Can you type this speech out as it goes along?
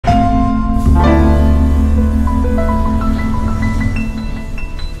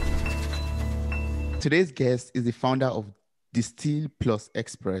Today's guest is the founder of Distill Plus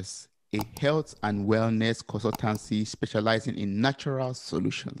Express, a health and wellness consultancy specializing in natural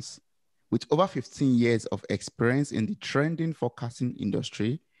solutions. With over 15 years of experience in the trending forecasting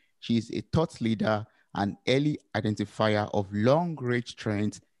industry, she is a thought leader and early identifier of long-range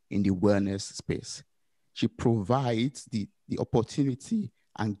trends in the wellness space. She provides the opportunity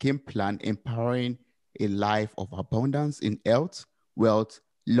and game plan empowering a life of abundance in health, wealth,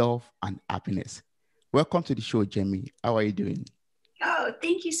 love, and happiness. Welcome to the show, Jamie. How are you doing? Oh,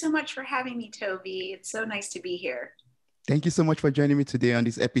 thank you so much for having me, Toby. It's so nice to be here. Thank you so much for joining me today on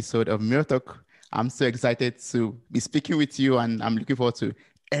this episode of mirrortalk. I'm so excited to be speaking with you, and I'm looking forward to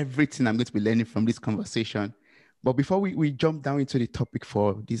everything I'm going to be learning from this conversation. But before we jump down into the topic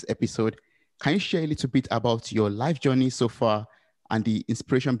for this episode, can you share a little bit about your life journey so far and the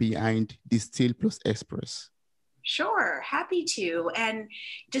inspiration behind Distill Plus Express? Sure, happy to. And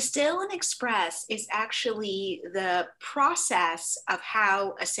Distill and Express is actually the process of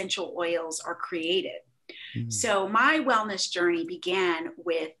how essential oils are created. So my wellness journey began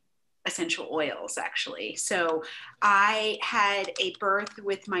with essential oils, actually. So I had a birth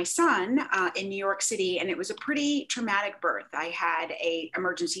with my son in New York City, and it was a pretty traumatic birth. I had an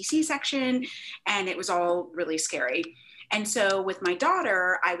emergency C-section, and it was all really scary. And so with my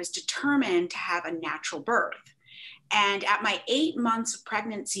daughter, I was determined to have a natural birth. And at my 8 months of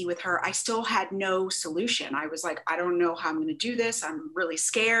pregnancy with her, I still had no solution. I was like, I don't know how I'm going to do this. I'm really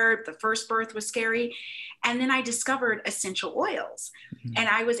scared. The first birth was scary. And then I discovered essential oils. And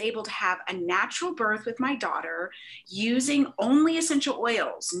I was able to have a natural birth with my daughter using only essential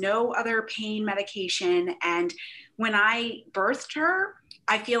oils, no other pain medication. And when I birthed her,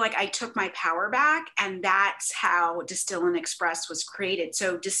 I feel like I took my power back. And that's how Distill and Express was created.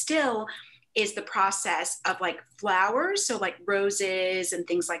 So Distill is the process of like flowers, so like roses and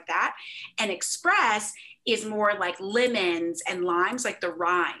things like that. And Express is more like lemons and limes, like the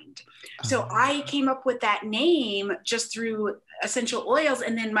rind. So I came up with that name just through essential oils.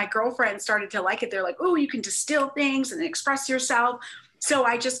 And then my girlfriend started to like it. They're like, oh, you can distill things and express yourself. So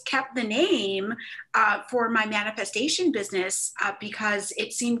I just kept the name for my manifestation business because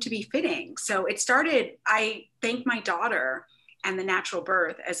it seemed to be fitting. So it started, I thank my daughter and the natural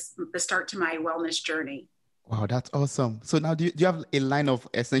birth as the start to my wellness journey. Wow, that's awesome. So now do you have a line of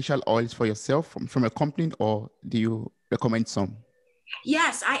essential oils for yourself from a company, or do you recommend some?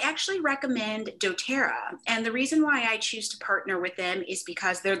 Yes, I actually recommend doTERRA. And the reason why I choose to partner with them is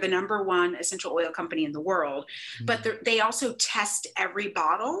because they're the #1 essential oil company in the world, but they also test every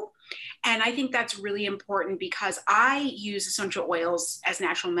bottle. And I think that's really important because I use essential oils as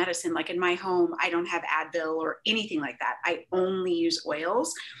natural medicine. Like in my home, I don't have Advil or anything like that. I only use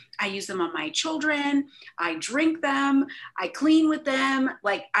oils. I use them on my children. I drink them. I clean with them.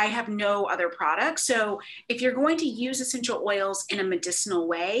 Like I have no other products. So if you're going to use essential oils in a medicinal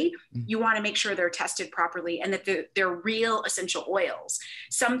way, you want to make sure they're tested properly and that they're real essential oils.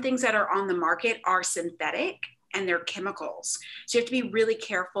 Some things that are on the market are synthetic and they're chemicals. So you have to be really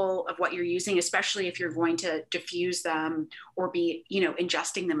careful of what you're using, especially if you're going to diffuse them or be,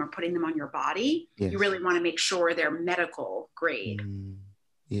 ingesting them or putting them on your body. Yes. You really want to make sure they're medical grade.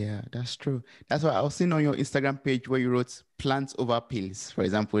 Yeah, that's true. That's why I was seeing on your Instagram page where you wrote plants over pills, for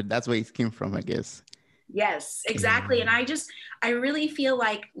example. That's where it came from, I guess. Yes, exactly. And I really feel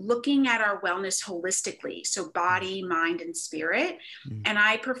like looking at our wellness holistically, so body, mind, and spirit. And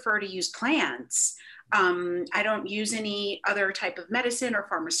I prefer to use plants. I don't use any other type of medicine or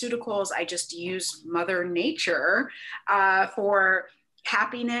pharmaceuticals. I just use Mother Nature for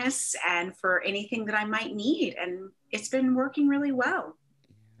happiness and for anything that I might need. And it's been working really well.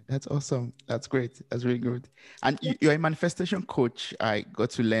 That's awesome. That's great. That's really good. And you're a manifestation coach, I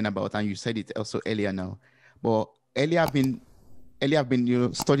got to learn about, and you said it also earlier now. But earlier I've been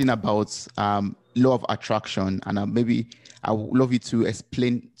studying about law of attraction, and maybe I would love you to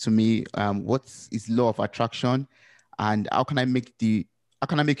explain to me what is law of attraction, and how can I make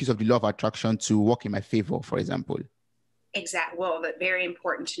use of the law of attraction to work in my favor, for example? Exactly. Well, that's very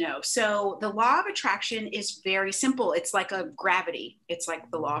important to know. So the law of attraction is very simple. It's like a gravity. It's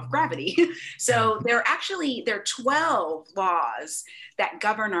like the law of gravity. So there are 12 laws that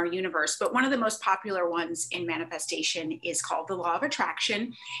govern our universe, but one of the most popular ones in manifestation is called the law of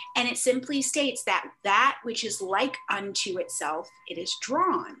attraction. And it simply states that which is like unto itself, it is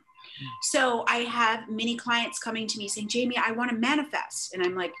drawn. So I have many clients coming to me saying, Jamie, I want to manifest. And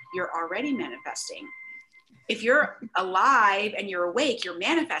I'm like, you're already manifesting. If you're alive and you're awake, you're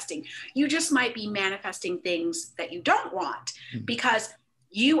manifesting. You just might be manifesting things that you don't want because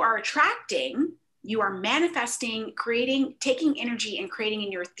you are attracting, you are manifesting, creating, taking energy and creating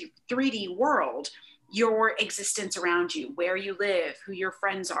in your 3D world your existence around you, where you live, who your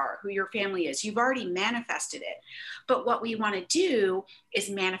friends are, who your family is. You've already manifested it. But what we want to do is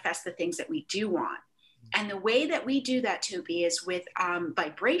manifest the things that we do want. And the way that we do that, Toby, is with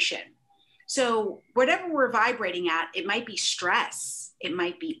vibration. So whatever we're vibrating at, it might be stress, it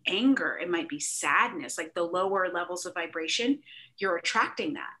might be anger, it might be sadness, like the lower levels of vibration, you're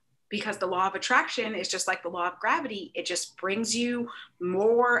attracting that. Because the law of attraction is just like the law of gravity. It just brings you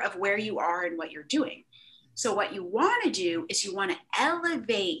more of where you are and what you're doing. So what you want to do is you want to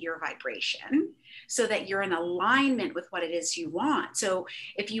elevate your vibration so that you're in alignment with what it is you want. So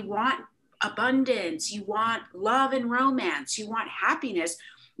if you want abundance, you want love and romance, you want happiness,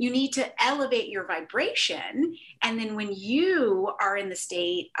 you need to elevate your vibration. And then when you are in the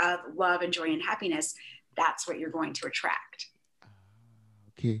state of love and joy and happiness, that's what you're going to attract.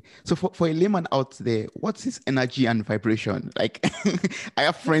 Okay. So for a layman out there, what is energy and vibration? Like I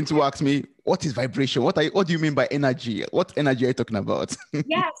have friends who ask me, what is vibration? What do you mean by energy? What energy are you talking about?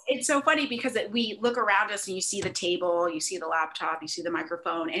 Yes, it's so funny because we look around us and you see the table, you see the laptop, you see the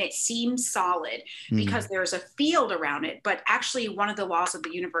microphone, and it seems solid because there's a field around it. But actually, one of the laws of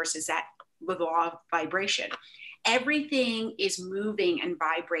the universe is that the law of vibration. Everything is moving and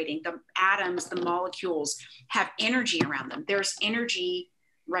vibrating. The atoms, the molecules have energy around them. There's energy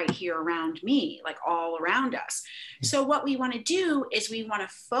right here around me, like all around us. So what we want to do is we want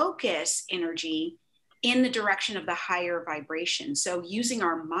to focus energy in the direction of the higher vibration. So using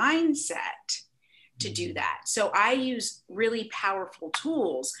our mindset to do that. So I use really powerful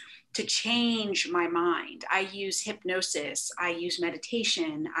tools to change my mind. I use hypnosis. I use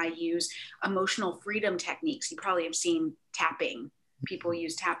meditation. I use emotional freedom techniques. You probably have seen tapping. People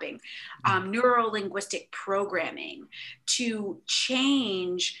use tapping, neuro-linguistic programming to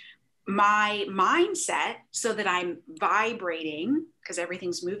change my mindset so that I'm vibrating, because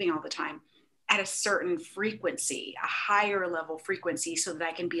everything's moving all the time, at a certain frequency, a higher level frequency, so that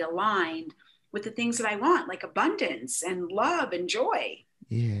I can be aligned with the things that I want, like abundance and love and joy.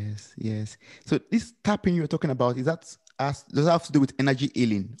 Yes, yes. So this tapping you're talking about, does that have to do with energy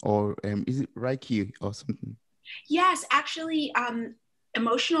healing, or is it Reiki or something? Yes, actually,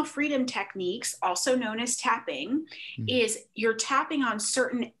 emotional freedom techniques, also known as tapping, is you're tapping on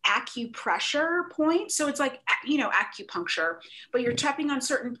certain acupressure points. So it's like, acupuncture, but you're tapping on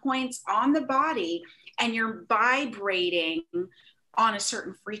certain points on the body and you're vibrating on a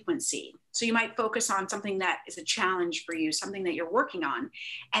certain frequency. So you might focus on something that is a challenge for you, something that you're working on,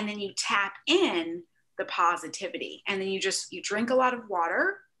 and then you tap in the positivity. And then you drink a lot of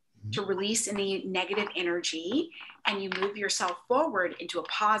water to release any negative energy, and you move yourself forward into a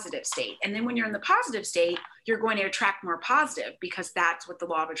positive state. And then when you're in the positive state, you're going to attract more positive, because that's what the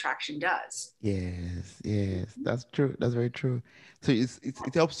law of attraction does. Yes, that's true. That's very true. So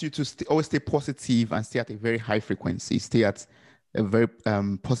it helps you to always stay positive and stay at a very high frequency, stay at a very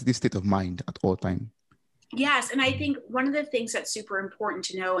positive state of mind at all time. Yes. And I think one of the things that's super important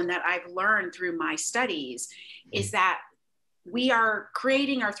to know, and that I've learned through my studies, is that we are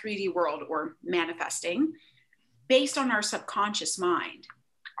creating our 3D world, or manifesting, based on our subconscious mind.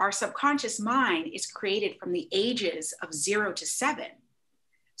 Our subconscious mind is created from the ages of 0 to 7.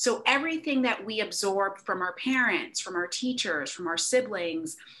 So everything that we absorb from our parents, from our teachers, from our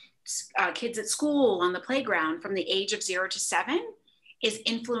siblings, kids at school, on the playground, from the age of 0 to 7 is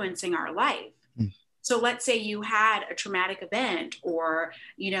influencing our life. So let's say you had a traumatic event, or,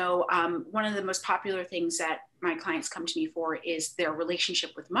 one of the most popular things that my clients come to me for is their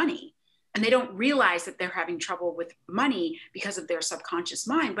relationship with money. And they don't realize that they're having trouble with money because of their subconscious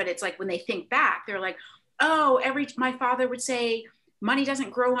mind. But it's like when they think back, they're like, oh, my father would say, money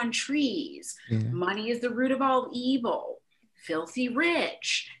doesn't grow on trees. Yeah. Money is the root of all evil. Filthy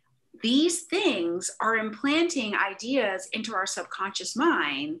rich. These things are implanting ideas into our subconscious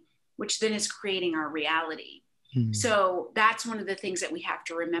mind, which then is creating our reality. So that's one of the things that we have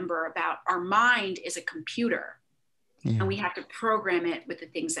to remember about our mind is a computer. Yeah. And we have to program it with the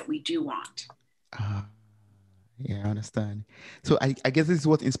things that we do want. Yeah, I understand. So I guess this is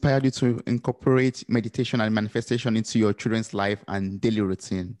what inspired you to incorporate meditation and manifestation into your children's life and daily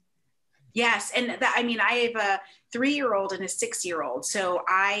routine. Yes. And I have a 3-year-old and a 6-year-old. So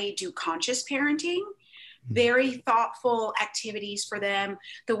I do conscious parenting, very thoughtful activities for them.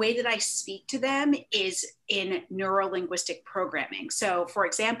 The way that I speak to them is in neuro-linguistic programming. So for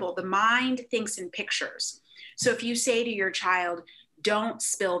example, the mind thinks in pictures. So if you say to your child, don't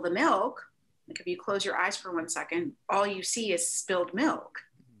spill the milk, like if you close your eyes for 1 second, all you see is spilled milk,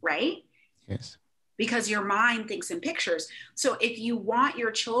 right? Yes. Because your mind thinks in pictures. So if you want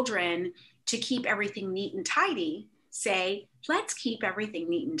your children to keep everything neat and tidy, say, let's keep everything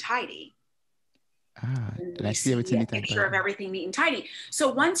neat and tidy. And I You see see everything a neat and picture of tidy. everything neat and tidy.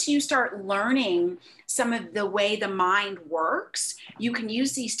 So once you start learning some of the way the mind works, you can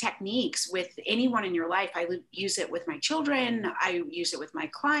use these techniques with anyone in your life. I use it with my children. I use it with my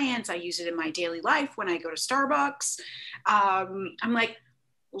clients. I use it in my daily life when I go to Starbucks. I'm like,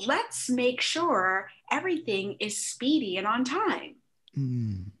 let's make sure everything is speedy and on time.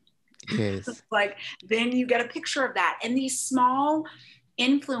 Yes. Like, then you get a picture of that. And these small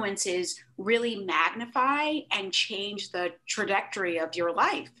influences really magnify and change the trajectory of your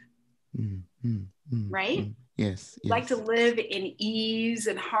life, right? Yes, We like to yes. live in ease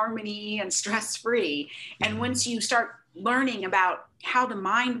and harmony and stress free. And once you start learning about how the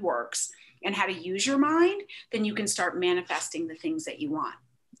mind works and how to use your mind, then you can start manifesting the things that you want.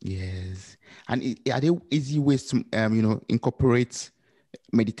 Yes. And are there easy ways to, incorporate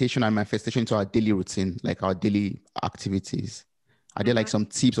meditation and manifestation into our daily routine, like our daily activities? Are there like some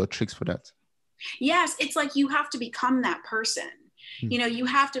tips or tricks for that? Yes, it's like you have to become that person. You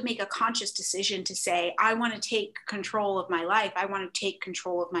have to make a conscious decision to say, I want to take control of my life. I want to take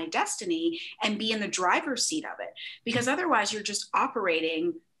control of my destiny and be in the driver's seat of it. Because otherwise you're just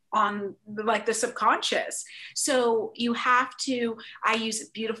operating on like the subconscious. So you have to, I use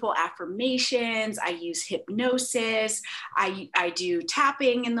beautiful affirmations. I use hypnosis. I do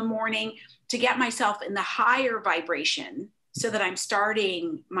tapping in the morning to get myself in the higher vibration so that I'm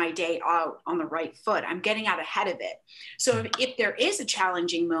starting my day out on the right foot. I'm getting out ahead of it. So if there is a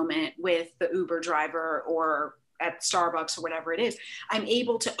challenging moment with the Uber driver or at Starbucks or whatever it is, I'm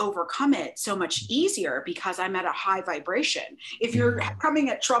able to overcome it so much easier because I'm at a high vibration. If you're coming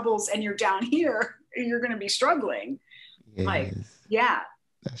at troubles and you're down here, you're going to be struggling. Yes. Like, yeah.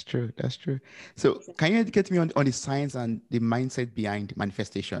 That's true. That's true. So can you educate me on the science and the mindset behind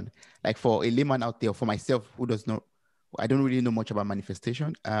manifestation? Like for a layman out there, for myself who does not, I don't really know much about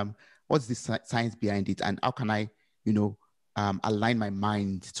manifestation. What's the science behind it, and how can I, align my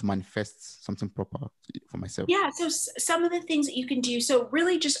mind to manifest something proper for myself? Yeah. So some of the things that you can do. So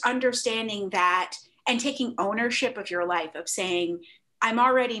really just understanding that and taking ownership of your life, of saying, I'm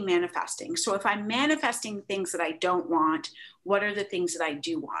already manifesting. So if I'm manifesting things that I don't want, what are the things that I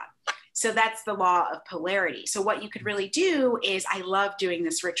do want? So that's the law of polarity. So what you could really do is, I love doing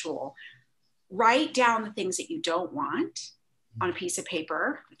this ritual. Write down the things that you don't want on a piece of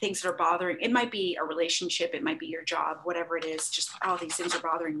paper, things that are bothering. It might be a relationship, it might be your job, whatever it is, just all these things are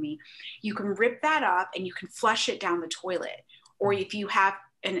bothering me. You can rip that up and you can flush it down the toilet. Or if you have,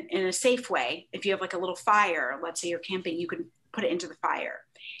 in a safe way, if you have like a little fire, let's say you're camping, you can put it into the fire.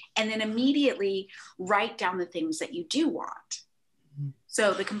 And then immediately write down the things that you do want.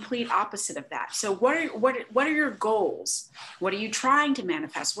 So the complete opposite of that. So what are your goals? What are you trying to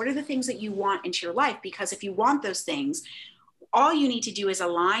manifest? What are the things that you want into your life? Because if you want those things, all you need to do is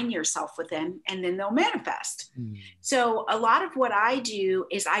align yourself with them, and then they'll manifest. So a lot of what I do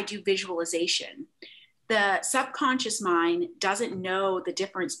is I do visualization. The subconscious mind doesn't know the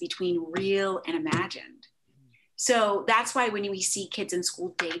difference between real and imagined. So that's why when we see kids in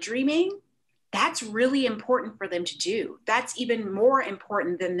school daydreaming, that's really important for them to do. That's even more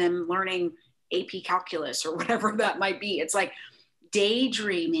important than them learning AP calculus or whatever that might be. It's like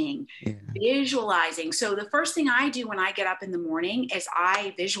daydreaming, visualizing. So the first thing I do when I get up in the morning is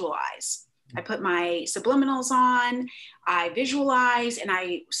I visualize. I put my subliminals on, I visualize, and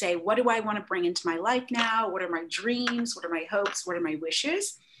I say, what do I want to bring into my life now? What are my dreams? What are my hopes? What are my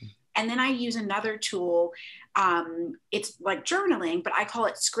wishes? And then I use another tool. It's like journaling, but I call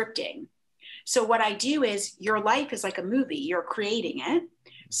it scripting. So what I do is, your life is like a movie, you're creating it.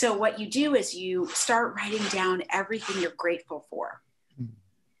 So what you do is you start writing down everything you're grateful for.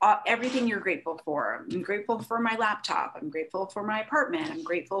 Everything you're grateful for. I'm grateful for my laptop. I'm grateful for my apartment. I'm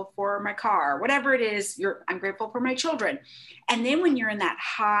grateful for my car, whatever it is. I'm grateful for my children. And then when you're in that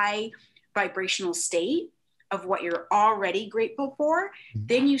high vibrational state of what you're already grateful for,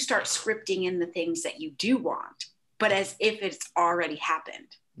 then you start scripting in the things that you do want, but as if it's already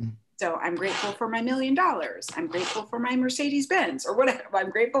happened. So I'm grateful for my $1 million. I'm grateful for my Mercedes Benz or whatever.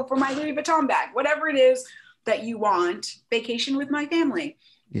 I'm grateful for my Louis Vuitton bag, whatever it is that you want. Vacation with my family.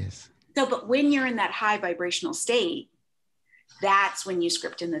 Yes. So, but when you're in that high vibrational state, that's when you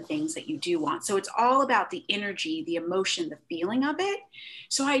script in the things that you do want. So it's all about the energy, the emotion, the feeling of it.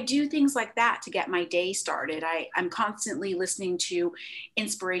 So I do things like that to get my day started. I'm constantly listening to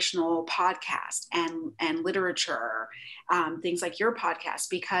inspirational podcasts and literature, things like your podcast,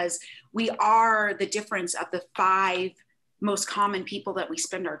 because we are the difference of the 5 most common people that we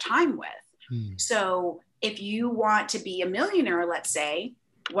spend our time with. So if you want to be a millionaire, let's say,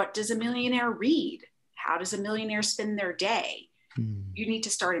 what does a millionaire read? How does a millionaire spend their day? You need to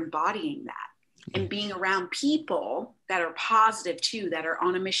start embodying that. and being around people that are positive too, that are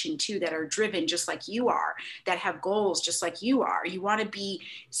on a mission too, that are driven just like you are, that have goals just like you are. You want to be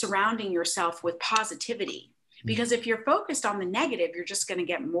surrounding yourself with positivity, because if you're focused on the negative, you're just going to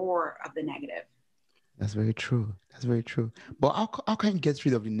get more of the negative. That's very true. That's very true. But how can you get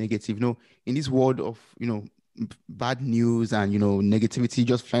rid of the negative? In this world of, bad news and, negativity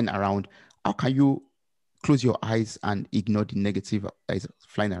just flying around, how can you close your eyes and ignore the negative that is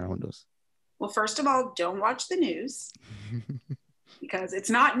flying around us? Well, first of all, don't watch the news because it's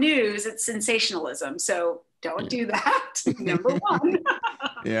not news, it's sensationalism. So don't do that. Number one.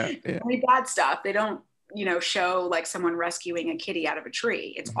 Yeah. Only bad stuff. They don't, show like someone rescuing a kitty out of a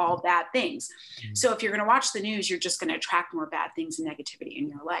tree. It's all bad things. So if you're going to watch the news, you're just going to attract more bad things and negativity in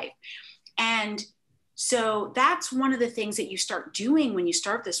your life. And so that's one of the things that you start doing when you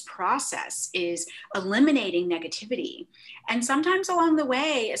start this process, is eliminating negativity. And sometimes along the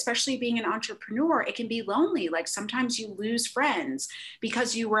way, especially being an entrepreneur, it can be lonely. Like sometimes you lose friends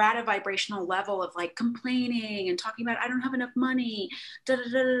because you were at a vibrational level of like complaining and talking about, I don't have enough money, da da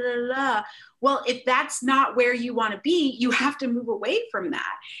da da da. Well, if that's not where you want to be, you have to move away from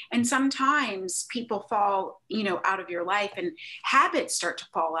that. And sometimes people fall, out of your life, and habits start to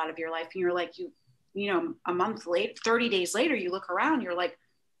fall out of your life. And you're like, a month later, 30 days later, you look around, you're like,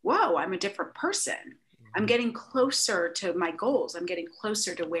 whoa, I'm a different person. I'm getting closer to my goals. I'm getting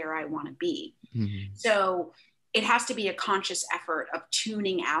closer to where I want to be. Mm-hmm. So it has to be a conscious effort of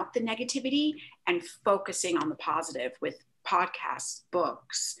tuning out the negativity and focusing on the positive with podcasts,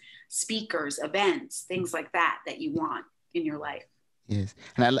 books, speakers, events, things like that you want in your life. Yes,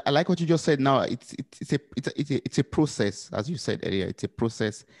 and I like what you just said. Now it's a process, as you said earlier. It's a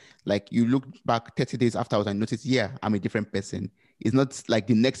process. Like you look back 30 days afterwards and notice, yeah, I'm a different person. It's not like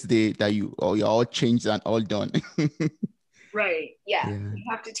the next day that you're all changed and all done. Right. Yeah. You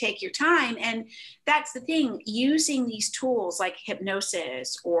have to take your time, and that's the thing. Using these tools like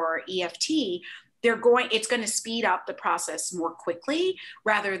hypnosis or EFT, it's going to speed up the process more quickly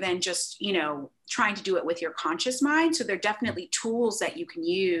rather than just, trying to do it with your conscious mind. So they're definitely tools that you can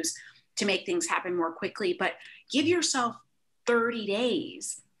use to make things happen more quickly, but give yourself 30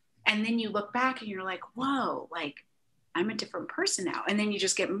 days. And then you look back and you're like, whoa, like I'm a different person now. And then you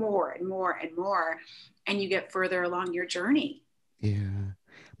just get more and more and more, and you get further along your journey. Yeah.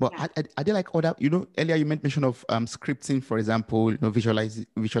 But I did like other, earlier you made mention of scripting, for example,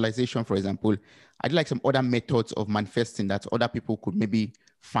 visualization, for example. I did like some other methods of manifesting that other people could maybe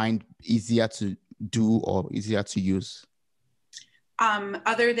find easier to do or easier to use.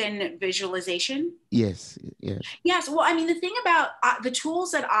 Other than visualization? Yes. Well, I mean, the thing about the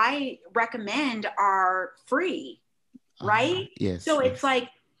tools that I recommend are free, right? Yes. So it's like,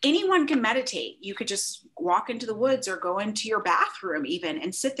 anyone can meditate. You could just walk into the woods or go into your bathroom even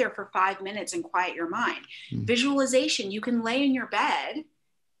and sit there for 5 minutes and quiet your mind. Visualization, you can lay in your bed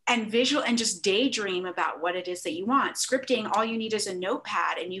and just daydream about what it is that you want. Scripting, all you need is a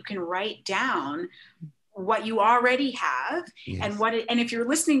notepad, and you can write down what you already have. Yes. And if you're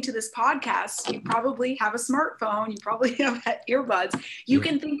listening to this podcast, you probably have a smartphone, you probably have earbuds. You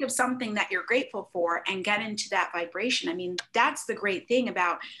can think of something that you're grateful for and get into that vibration. I mean, that's the great thing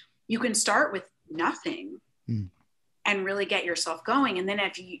about, you can start with nothing and really get yourself going. And then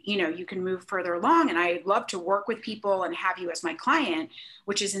if you can move further along, and I love to work with people and have you as my client,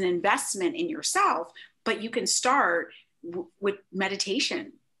 which is an investment in yourself, but you can start with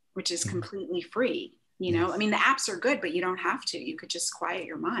meditation, which is completely free. I mean, the apps are good, but you don't have to. You could just quiet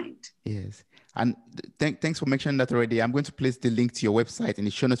your mind. Yes. And thanks for mentioning that already. I'm going to place the link to your website in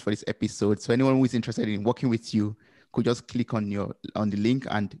the show notes for this episode. So anyone who is interested in working with you could just click on the link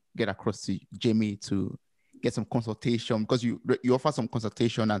and get across to Jamie to get some consultation, because you offer some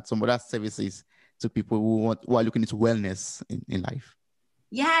consultation and some other services to people who are looking into wellness in life.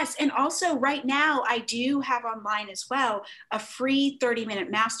 Yes. And also right now, I do have online as well a free 30-minute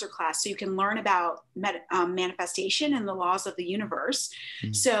masterclass. So you can learn about manifestation and the laws of the universe.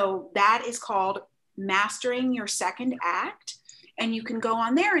 So that is called Mastering Your Second Act. And you can go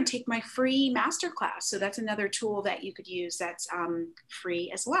on there and take my free masterclass. So that's another tool that you could use that's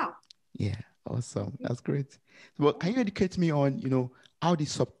free as well. Yeah. Awesome. That's great. Well, can you educate me on, how the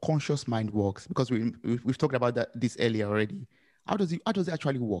subconscious mind works? Because we've talked about this earlier already. How does it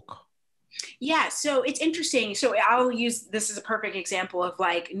actually work? Yeah, so it's interesting. So I'll use this as a perfect example of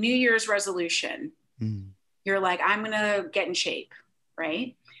like New Year's resolution. You're like, I'm going to get in shape,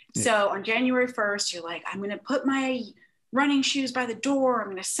 right? Yeah. So on January 1st, you're like, I'm going to put my running shoes by the door. I'm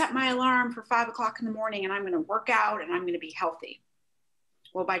going to set my alarm for 5 o'clock in the morning, and I'm going to work out, and I'm going to be healthy.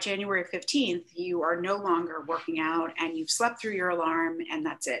 Well, by January 15th, you are no longer working out, and you've slept through your alarm, and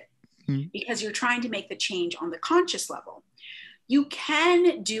that's it. because you're trying to make the change on the conscious level. You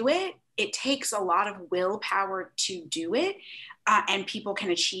can do it. It takes a lot of willpower to do it. And people can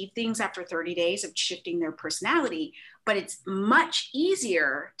achieve things after 30 days of shifting their personality, but it's much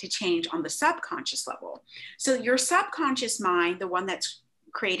easier to change on the subconscious level. So your subconscious mind, the one that's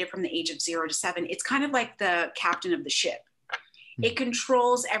created from the age of 0 to 7, it's kind of like the captain of the ship. It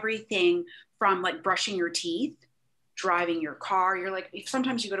controls everything from like brushing your teeth, driving your car. You're like,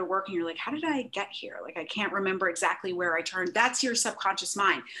 sometimes you go to work and you're like, how did I get here? Like, I can't remember exactly where I turned. That's your subconscious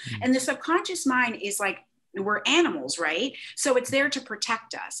mind. And the subconscious mind is like, we're animals, right? So it's there to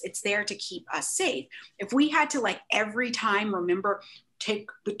protect us. It's there to keep us safe. If we had to like every time remember, take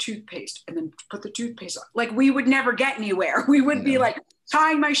the toothpaste and then put the toothpaste on, like we would never get anywhere. We would be like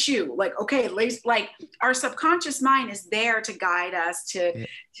tying my shoe, like, okay, like our subconscious mind is there to guide us, to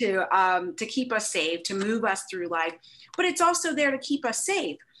keep us safe, to move us through life, but it's also there to keep us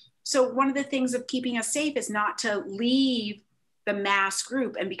safe. So one of the things of keeping us safe is not to leave the mass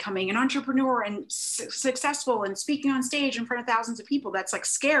group and becoming an entrepreneur and successful and speaking on stage in front of thousands of people. That's like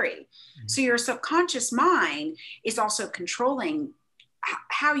scary. So your subconscious mind is also controlling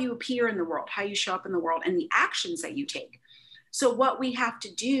how you appear in the world, how you show up in the world, and the actions that you take. So what we have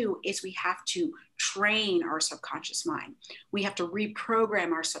to do is we have to train our subconscious mind. We have to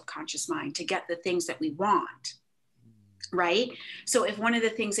reprogram our subconscious mind to get the things that we want, right? So if one of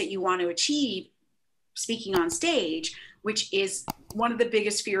the things that you want to achieve, speaking on stage, which is one of the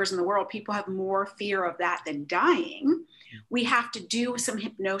biggest fears in the world, people have more fear of that than dying. We have to do some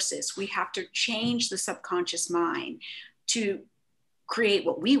hypnosis. We have to change the subconscious mind to create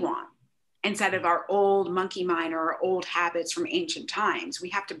what we want instead of our old monkey mind or our old habits from ancient times. We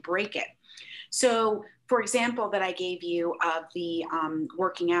have to break it. So, for example, that I gave you of the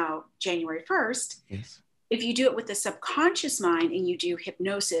working out January 1st, Yes. if you do it with the subconscious mind and you do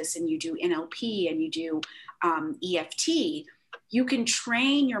hypnosis and you do NLP and you do EFT, you can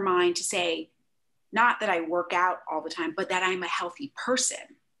train your mind to say, not that I work out all the time, but that I'm a healthy person.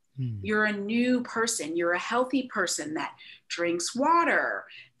 You're a new person. You're a healthy person that drinks water,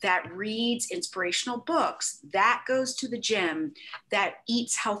 that reads inspirational books, that goes to the gym, that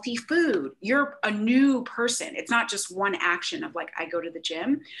eats healthy food. You're a new person. It's not just one action of like, I go to the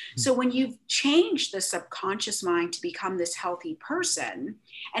gym. So when you've changed the subconscious mind to become this healthy person,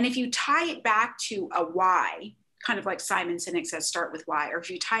 and if you tie it back to a why, kind of like Simon Sinek says, start with why, or if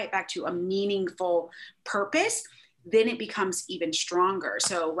you tie it back to a meaningful purpose, then it becomes even stronger.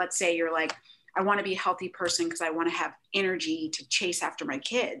 So let's say you're like, I want to be a healthy person because I want to have energy to chase after my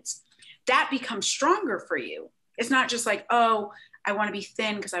kids. That becomes stronger for you. It's not just like, oh, I want to be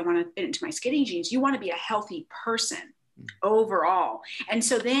thin because I want to fit into my skinny jeans. You want to be a healthy person overall. And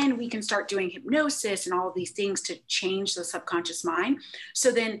so then we can start doing hypnosis and all of these things to change the subconscious mind.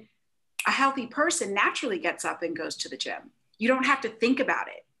 So then a healthy person naturally gets up and goes to the gym. You don't have to think about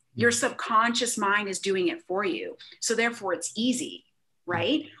it. Your subconscious mind is doing it for you. So therefore it's easy,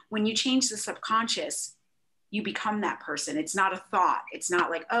 right? When you change the subconscious, you become that person. It's not a thought. It's not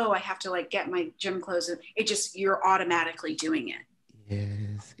like, oh, I have to like get my gym clothes. It just, you're automatically doing it.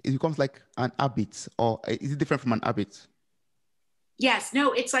 Yes. It becomes like an habit, or is it different from an habit? Yes,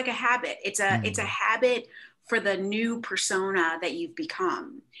 no, it's like a habit. It's a habit for the new persona that you've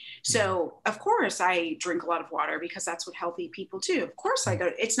become. So of course I drink a lot of water because that's what healthy people do. Of course I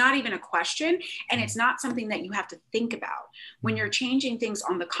go, it's not even a question, and it's not something that you have to think about. When you're changing things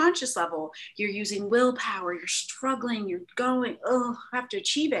on the conscious level, you're using willpower, you're struggling, you're going, oh, I have to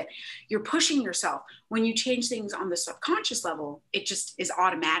achieve it. You're pushing yourself. When you change things on the subconscious level, it just is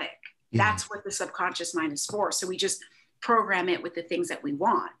automatic. That's what the subconscious mind is for. So we just program it with the things that we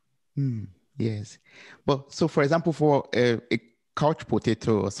want. Yes. But so, for example, for a couch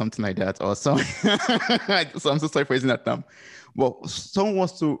potato or something like that, or some, so I'm so sorry for using that term. Well, someone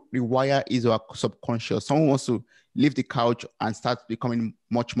wants to rewire his or her subconscious. Someone wants to leave the couch and start becoming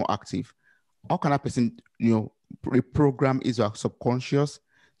much more active. How can that person, reprogram his or her subconscious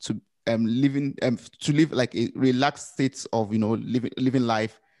to live like a relaxed state of, living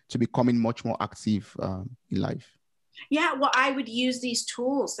life, to becoming much more active in life? Yeah, well, I would use these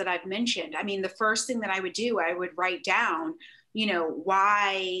tools that I've mentioned. I mean, the first thing that I would do, I would write down,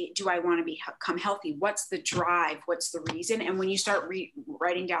 why do I want to become healthy? What's the drive? What's the reason? And when you start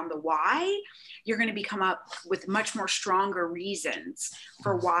writing down the why, you're going to come up with much more stronger reasons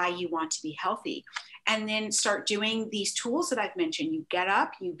for why you want to be healthy. And then start doing these tools that I've mentioned. You get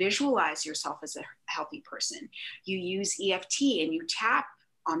up, you visualize yourself as a healthy person. You use EFT and you tap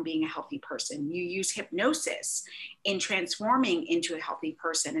on being a healthy person. You use hypnosis in transforming into a healthy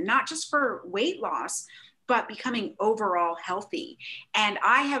person, and not just for weight loss, but becoming overall healthy. And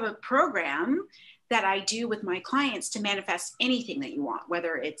I have a program that I do with my clients to manifest anything that you want,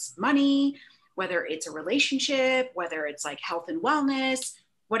 whether it's money, whether it's a relationship, whether it's like health and wellness,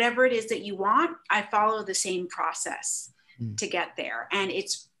 whatever it is that you want. I follow the same process to get there. And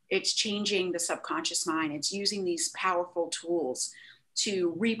it's changing the subconscious mind. It's using these powerful tools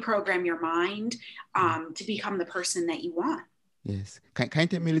to reprogram your mind to become the person that you want. Yes. Can you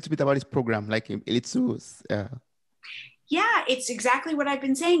tell me a little bit about this program? Like a little. Yeah, it's exactly what I've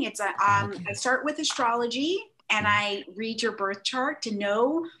been saying. It's Okay. I start with astrology, and I read your birth chart to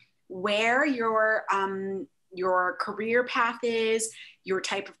know where your career path is, your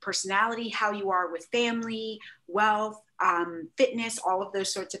type of personality, how you are with family, wealth, fitness, all of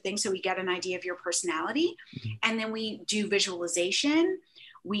those sorts of things. So we get an idea of your personality. And then we do visualization.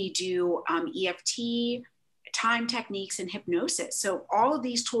 We do EFT, time techniques, and hypnosis. So all of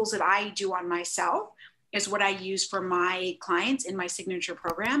these tools that I do on myself is what I use for my clients in my signature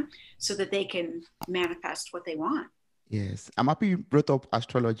program so that they can manifest what they want. Yes, I'm happy you brought up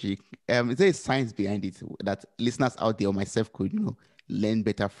astrology. Is there a science behind it that listeners out there or myself could, learn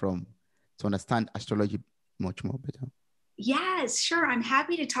better from to understand astrology much more better? Yes, sure. I'm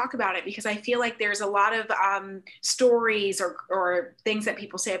happy to talk about it because I feel like there's a lot of stories or things that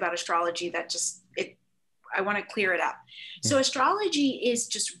people say about astrology that I want to clear it up. Yeah. So astrology is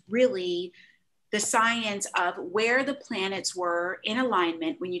just really the science of where the planets were in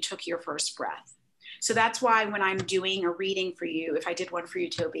alignment when you took your first breath. So that's why when I'm doing a reading for you, if I did one for you,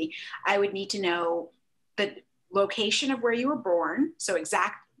 Toby, I would need to know the location of where you were born. So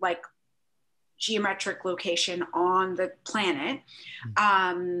exact like geometric location on the planet.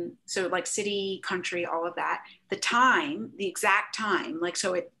 So like city, country, all of that. The time, the exact time. Like,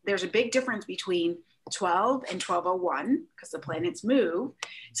 so there's a big difference between 12 and 1201 because the planets move.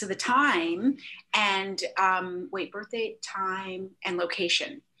 So the time and birthday, time, and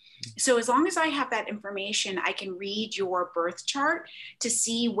location. So as long as I have that information, I can read your birth chart to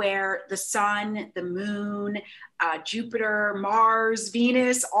see where the sun, the moon, Jupiter, Mars,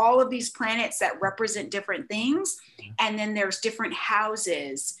 Venus, all of these planets that represent different things. And then there's different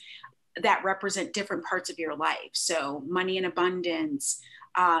houses that represent different parts of your life. So money and abundance,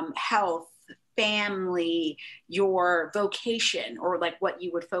 health, family, your vocation, or like what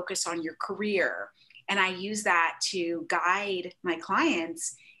you would focus on, your career. And I use that to guide my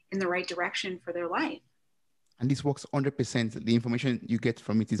clients in the right direction for their life. And this works 100%. The information you get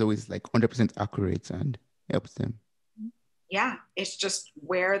from it is always like 100% accurate and helps them. Yeah, it's just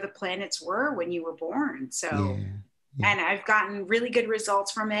where the planets were when you were born. So, and I've gotten really good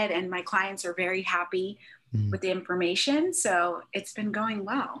results from it, and my clients are very happy with the information. So it's been going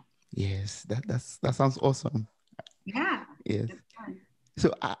well. Yes, that sounds awesome. Yeah. Yes.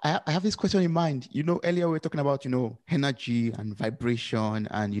 So I have this question in mind. Earlier we were talking about, energy and vibration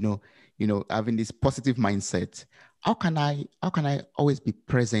and, having this positive mindset. How can I always be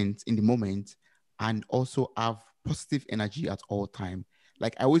present in the moment and also have positive energy at all time?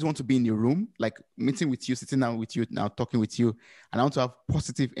 Like I always want to be in the room, like meeting with you, sitting down with you now, talking with you, and I want to have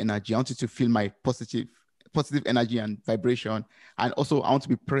positive energy. I want you to feel my positive energy and vibration. And also I want to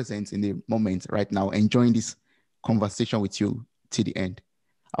be present in the moment right now, enjoying this conversation with you to the end.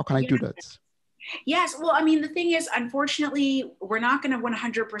 How can I do that? Yes. Well, I mean, the thing is, unfortunately, we're not going to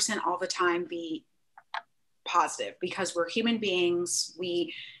 100% all the time be positive because we're human beings.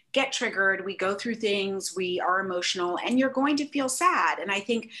 We get triggered, we go through things, we are emotional, and you're going to feel sad. And I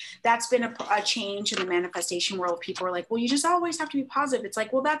think that's been a change in the manifestation world. People are like, well, you just always have to be positive. It's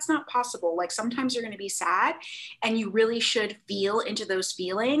like, well, that's not possible. Like sometimes you're going to be sad and you really should feel into those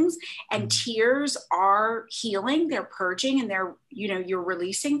feelings, and tears are healing, they're purging, and they're, you're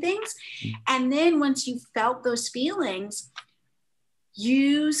releasing things. And then once you've felt those feelings,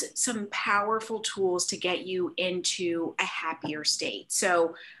 use some powerful tools to get you into a happier state.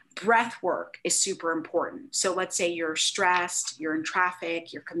 So breath work is super important. So let's say you're stressed, you're in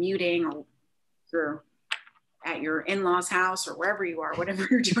traffic, you're commuting, or you're at your in-laws' house or wherever you are, whatever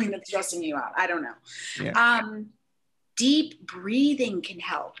you're doing that's stressing you out. I don't know. Yeah. Deep breathing can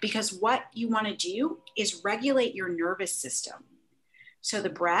help because what you want to do is regulate your nervous system. So the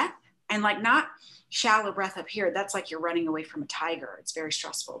breath, and like not shallow breath up here, that's like you're running away from a tiger. It's very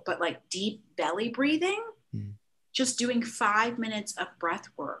stressful. But like deep belly breathing, just doing 5 minutes of breath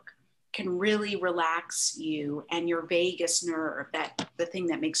work can really relax you and your vagus nerve, that the thing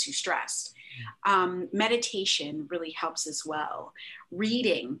that makes you stressed. Meditation really helps as well.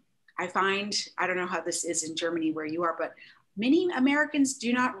 Reading, I find, I don't know how this is in Germany where you are, but many Americans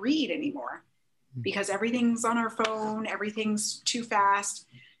do not read anymore because everything's on our phone, everything's too fast.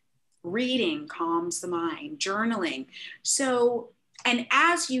 Reading calms the mind, journaling. So, and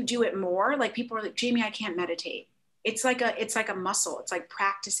as you do it more, like people are like, Jamie, I can't meditate. It's like a muscle. It's like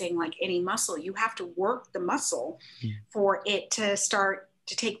practicing like any muscle. You have to work the muscle for it to start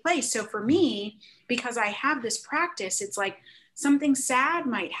to take place. So for me, because I have this practice, it's like something sad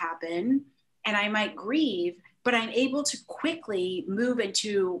might happen and I might grieve, but I'm able to quickly move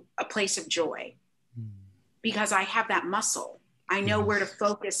into a place of joy because I have that muscle. I know where to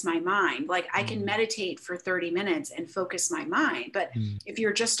focus my mind. Like I can meditate for 30 minutes and focus my mind. But if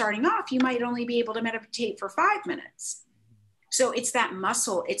you're just starting off, you might only be able to meditate for 5 minutes. So it's that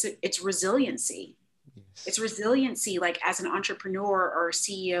muscle. It's resiliency. Yes. It's resiliency. Like as an entrepreneur or a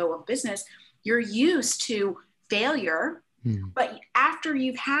CEO of business, you're used to failure. But after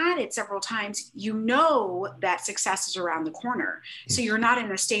you've had it several times, you know that success is around the corner. So you're not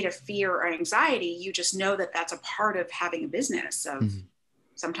in a state of fear or anxiety. You just know that that's a part of having a business. Of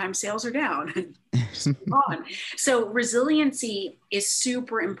sometimes sales are down. Just move on. So resiliency is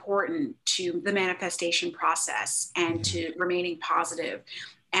super important to the manifestation process and to remaining positive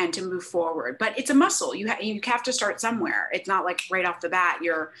and to move forward. But it's a muscle. You have to start somewhere. It's not like right off the bat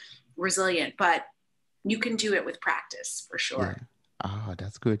you're resilient, but you can do it with practice for sure.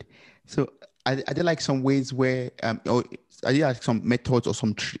 That's good. So are there like some ways where, or are there like some methods or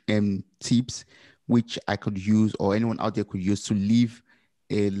some tips which I could use or anyone out there could use to live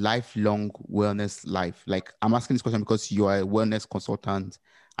a lifelong wellness life? Like I'm asking this question because you are a wellness consultant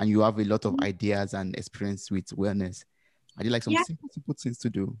and you have a lot of ideas and experience with wellness. Are there like some simple things to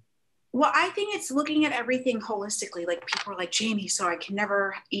do? Well, I think it's looking at everything holistically. Like people are like, Jamie, so I can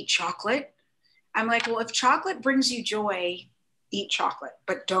never eat chocolate. I'm like, well, if chocolate brings you joy, eat chocolate,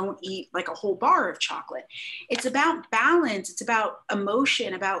 but don't eat like a whole bar of chocolate. It's about balance. It's about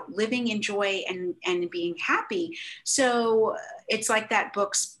emotion, about living in joy and being happy. So it's like that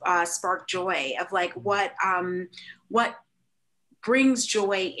book, Spark Joy, of like what brings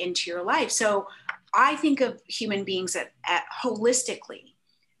joy into your life. So I think of human beings at holistically.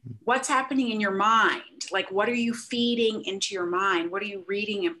 What's happening in your mind? Like, what are you feeding into your mind? What are you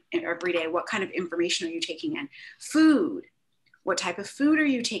reading every day? What kind of information are you taking in? Food. What type of food are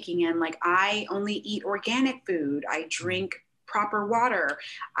you taking in? Like, I only eat organic food. I drink proper water.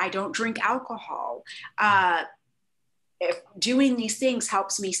 I don't drink alcohol. If doing these things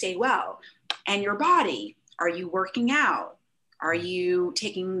helps me stay well. And your body, are you working out? Are you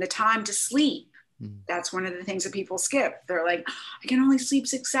taking the time to sleep? That's one of the things that people skip. They're like, I can only sleep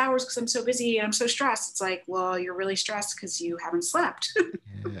 6 hours because I'm so busy and I'm so stressed. It's like, well, you're really stressed because you haven't slept.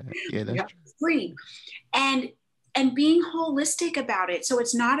 You have to sleep. And being holistic about it. So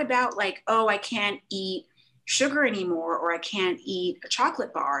it's not about like, oh, I can't eat sugar anymore or I can't eat a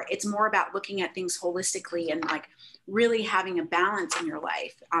chocolate bar. It's more about looking at things holistically and like really having a balance in your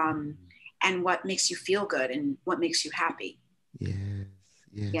life and what makes you feel good and what makes you happy.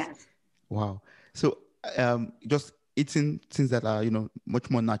 Yes. Wow. So just eating things that are, much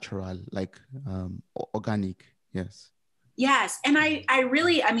more natural, like organic. Yes. And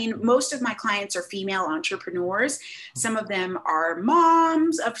I mean, most of my clients are female entrepreneurs. Some of them are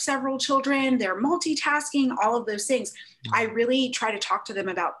moms of several children. They're multitasking, all of those things. I really try to talk to them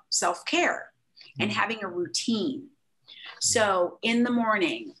about self-care and having a routine. So in the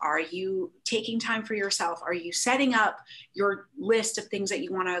morning, are you taking time for yourself? Are you setting up your list of things that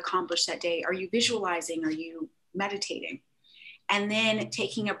you want to accomplish that day? Are you visualizing? Are you meditating? And then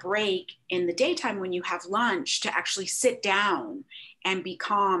taking a break in the daytime when you have lunch to actually sit down and be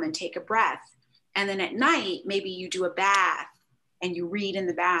calm and take a breath. And then at night, maybe you do a bath and you read in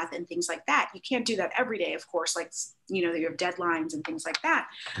the bath and things like that. You can't do that every day, of course, like, you have deadlines and things like that.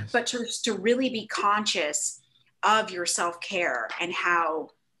 But to really be conscious of your self-care and how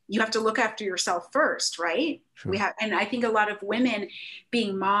you have to look after yourself first, right? Sure. And I think a lot of women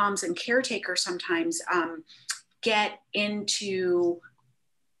being moms and caretakers sometimes get into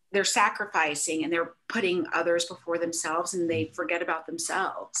they're sacrificing and they're putting others before themselves and they forget about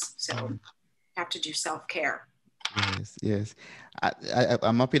themselves. So you have to do self-care. Yes.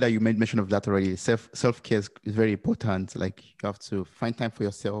 I'm happy that you made mention of that already. Self-care is very important. Like you have to find time for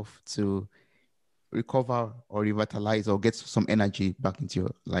yourself to recover or revitalize or get some energy back into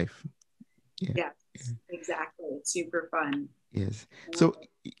your life. Yes, exactly. It's super fun. Yes. So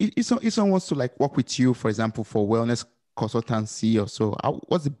if someone wants to like work with you, for example, for wellness consultancy or so,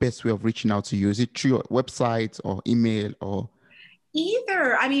 what's the best way of reaching out to you? Is it through your website or email or?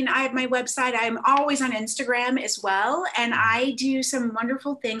 Either. I mean, I have my website. I'm always on Instagram as well. And I do some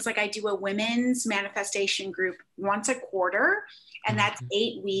wonderful things. Like I do a women's manifestation group once a quarter, and that's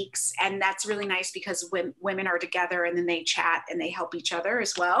 8 weeks. And that's really nice because women are together and then they chat and they help each other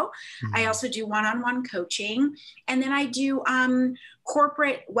as well. I also do one-on-one coaching. And then I do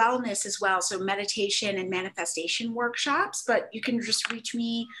corporate wellness as well. So meditation and manifestation workshops. But you can just reach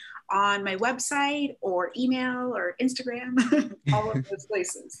me on my website or email or Instagram, all of those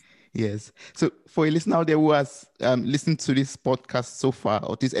places. Yes. So for a listener out there who has listened to this podcast so far,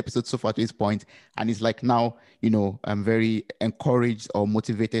 or this episode so far to this point, and is like now, I'm very encouraged or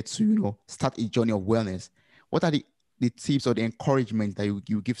motivated to, start a journey of wellness. What are the tips or the encouragement that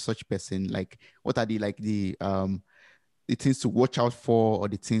you give such person? Like, what are the things to watch out for, or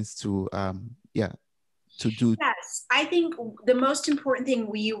the things to to do? Yes, I think the most important thing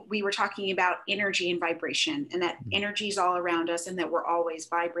we were talking about energy and vibration, and that energy is all around us and that we're always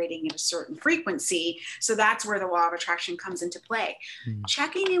vibrating at a certain frequency. So that's where the law of attraction comes into play.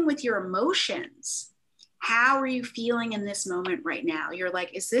 Checking in with your emotions. How are you feeling in this moment right now? You're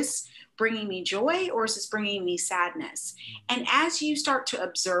like, is this bringing me joy or is this bringing me sadness? And as you start to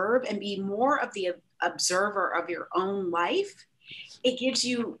observe and be more of the observer of your own life, it gives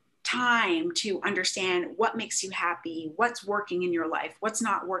you time to understand what makes you happy, what's working in your life, what's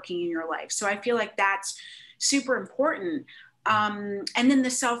not working in your life. So I feel like that's super important. And then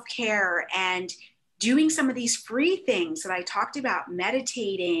the self-care and doing some of these free things that I talked about,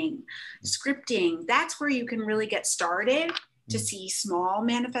 meditating, scripting, that's where you can really get started to see small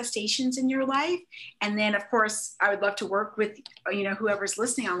manifestations in your life. And then, of course, I would love to work with, whoever's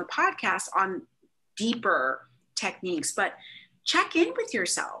listening on the podcast on deeper techniques, but check in with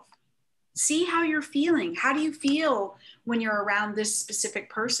yourself. See how you're feeling. How do you feel when you're around this specific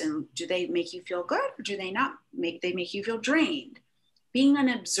person? Do they make you feel good or do they not make you feel drained? Being an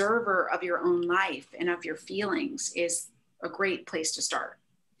observer of your own life and of your feelings is a great place to start.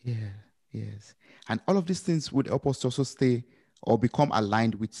 Yeah, yes. And all of these things would help us to also stay or become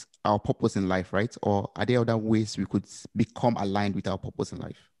aligned with our purpose in life, right? Or are there other ways we could become aligned with our purpose in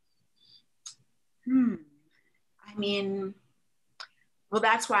life? I mean, well,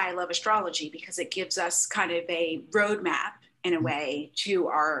 that's why I love astrology, because it gives us kind of a roadmap in a way to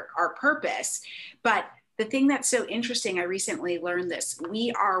our purpose. But the thing that's so interesting, I recently learned this.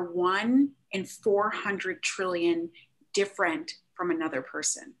 We are 1 in 400 trillion different from another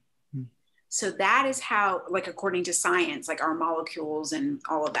person. So that is how, like, according to science, like our molecules and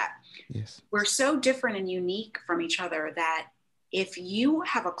all of that. Yes. We're so different and unique from each other that if you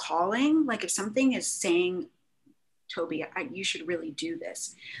have a calling, like if something is saying, Toby, you should really do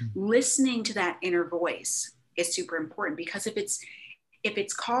this. Listening to that inner voice is super important, because if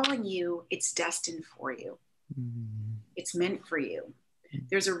it's calling you, it's destined for you. It's meant for you.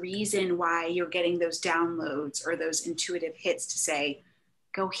 There's a reason why you're getting those downloads or those intuitive hits to say,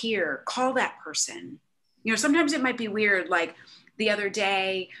 go here, call that person. Sometimes it might be weird. Like the other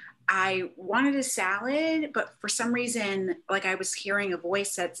day, I wanted a salad, but for some reason, like I was hearing a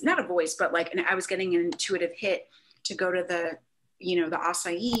voice that's not a voice, but like, and I was getting an intuitive hit to go to the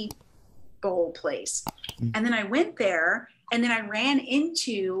acai bowl place. And then I went there, and then I ran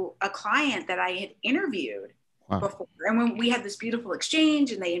into a client that I had interviewed before. And when we had this beautiful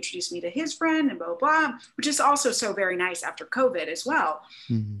exchange, and they introduced me to his friend and blah, blah, which is also so very nice after COVID as well.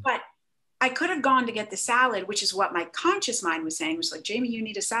 But I could have gone to get the salad, which is what my conscious mind was saying, was like, Jamie, you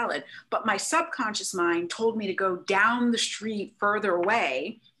need a salad. But my subconscious mind told me to go down the street further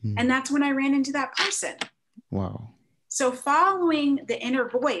away. And that's when I ran into that person. Wow. So following the inner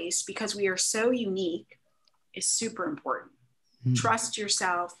voice, because we are so unique, is super important. Trust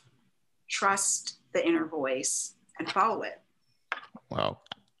yourself, trust the inner voice, and follow it. Wow.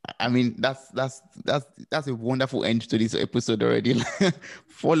 I mean, that's a wonderful end to this episode already.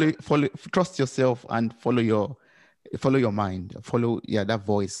 follow, trust yourself and follow your mind. Follow that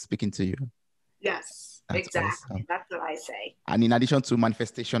voice speaking to you. Yes, That's exactly. awesome. That's what I say. And in addition to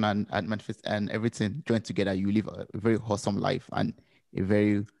manifestation and everything joined together, you live a very wholesome life and a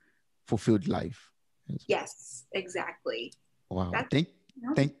very fulfilled life. Yes, exactly. Wow.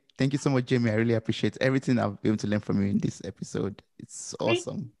 Thank you so much, Jamie. I really appreciate everything I've been able to learn from you in this episode. It's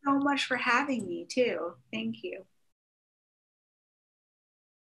awesome. Thank you so much for having me too. Thank you.